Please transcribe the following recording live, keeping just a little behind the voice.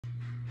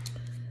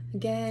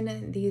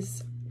Again,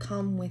 these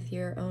come with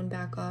your own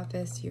back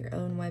office, your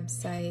own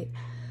website.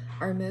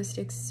 Our most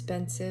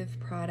expensive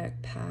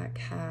product pack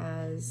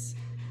has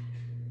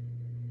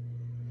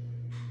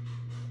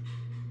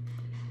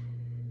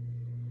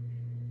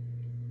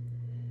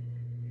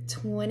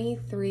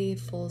 23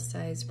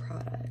 full-size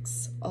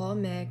products, all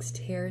mixed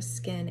hair,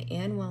 skin,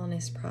 and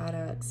wellness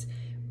products.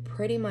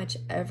 Pretty much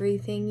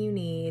everything you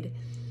need,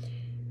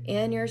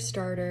 and your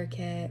starter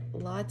kit,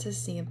 lots of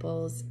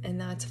samples, and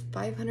that's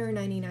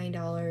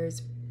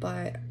 $599.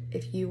 But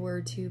if you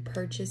were to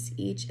purchase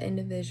each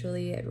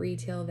individually at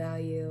retail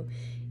value,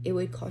 it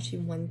would cost you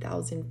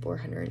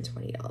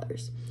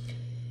 $1,420.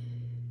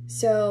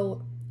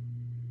 So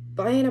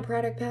buying a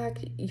product pack,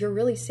 you're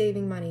really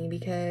saving money,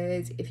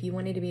 because if you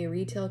wanted to be a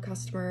retail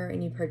customer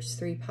and you purchase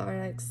 3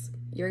 products,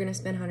 you're gonna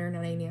spend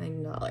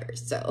 $199.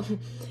 So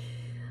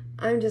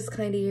I'm just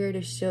kind of here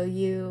to show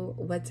you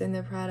what's in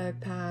the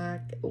product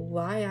pack,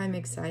 why I'm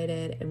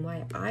excited, and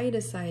why I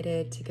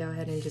decided to go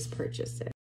ahead and just purchase it.